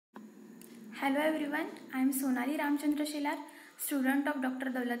Hello everyone, I am Sonali Shelar, student of Dr.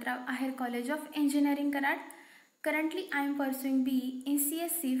 Daulatatrao, Aher College of Engineering, Karad. Currently, I am pursuing BE in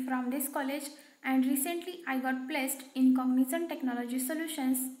CSE from this college, and recently I got placed in Cognizant Technology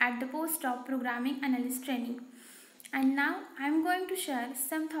Solutions at the post of Programming Analyst Training. And now I am going to share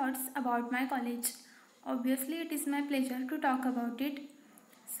some thoughts about my college. Obviously, it is my pleasure to talk about it.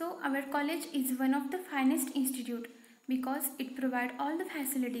 So, our college is one of the finest institute because it provides all the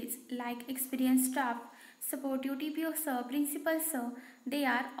facilities like experienced staff, supportive TPO sir, principal sir. They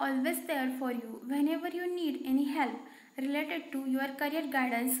are always there for you whenever you need any help related to your career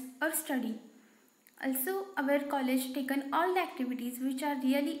guidance or study. Also, our college taken all the activities which are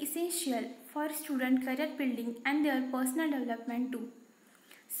really essential for student career building and their personal development too.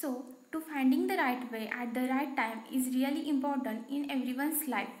 So, to finding the right way at the right time is really important in everyone's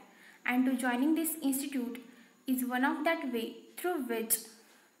life, and to joining this institute is one of that way through which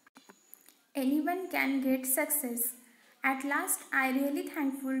anyone can get success. At last, I really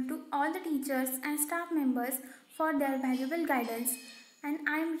thankful to all the teachers and staff members for their valuable guidance, and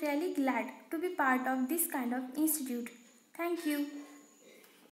I am really glad to be part of this kind of institute. Thank you.